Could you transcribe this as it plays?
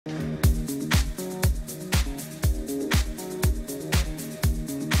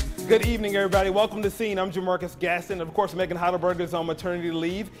Good evening, everybody. Welcome to Scene. I'm Jamarcus Gaston. Of course, Megan Heidelberg is on maternity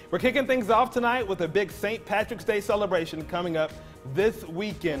leave. We're kicking things off tonight with a big St. Patrick's Day celebration coming up this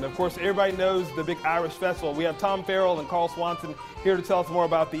weekend. Of course, everybody knows the big Irish Festival. We have Farrell and Carl Swanson here to tell us more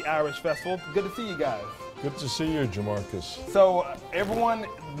about the Irish Festival. Good to see you guys. Good to see you, Jamarcus. So everyone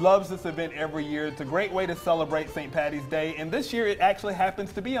loves this event every year. It's a great way to celebrate St. Patty's Day, and this year it actually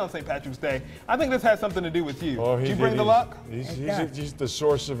happens to be on St. Patrick's Day. I think this has something to do with you. Oh, did you bring the luck? He's the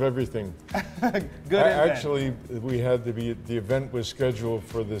source of everything. Good. Actually, we had to be. The event was scheduled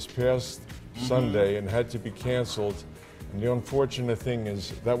for this past Sunday and had to be canceled. And the unfortunate thing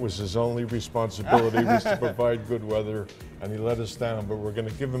is that was his only responsibility was to provide good weather, and he let us down. But we're going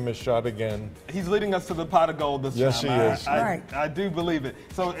to give him a shot again. He's leading us to the pot of gold this time. Yes, he is. I do believe it.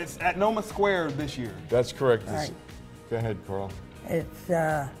 So it's at NOMA Square this year. That's correct. Right. Go ahead, Carl. It's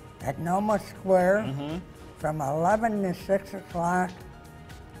at NOMA Square from 11 to 6 o'clock.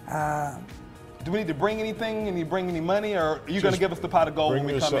 Do we need to bring anything? Need to bring any money, or are you going to give us the pot of gold when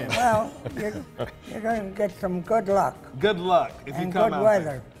we come in? Well, you're going to get some good luck. Good luck if you come out. And good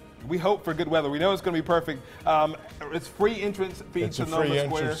weather. We hope for good weather. We know it's going to be perfect. It's free entrance fee to NOMA Square. It's a free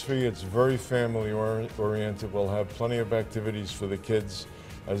entrance fee. It's very family oriented. We'll have plenty of activities for the kids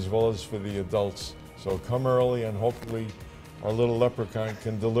as well as for the adults. So come early, and hopefully our little leprechaun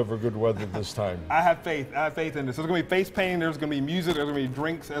can deliver good weather this time. I have faith. I have faith in this. There's going to be face painting. There's going to be music. There's going to be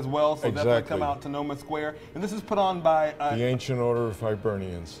drinks as well. So definitely come out to NOMA Square. And this is put on by the Ancient Order of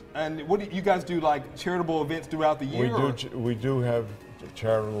Hibernians. And what do you guys do? Like charitable events throughout the year? We do have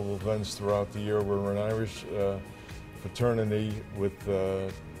charitable events throughout the year. We're an Irish fraternity with.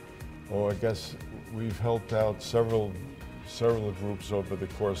 I guess we've helped out several groups over the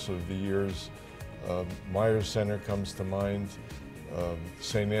course of the years. Myers Center comes to mind.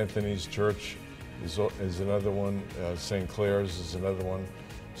 St. Anthony's Church is another one. St. Clair's is another one.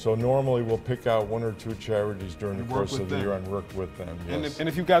 So normally we'll pick out one or two charities during the course of the year and work with them. Yes. And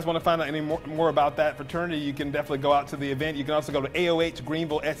if you guys want to find out any more about that fraternity, you can definitely go out to the event. You can also go to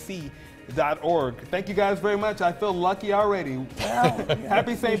aohgreenvillesc.org. Thank you guys very much. I feel lucky already. Well,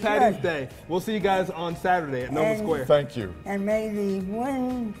 Happy St. Patty's Day. We'll see you guys on Saturday at NOMA Square. Thank you. And may the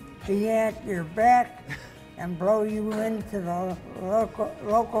wind be at your back and blow you into the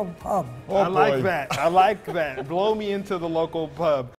local pub. Oh, I like that. I like that. Blow me into the local pub.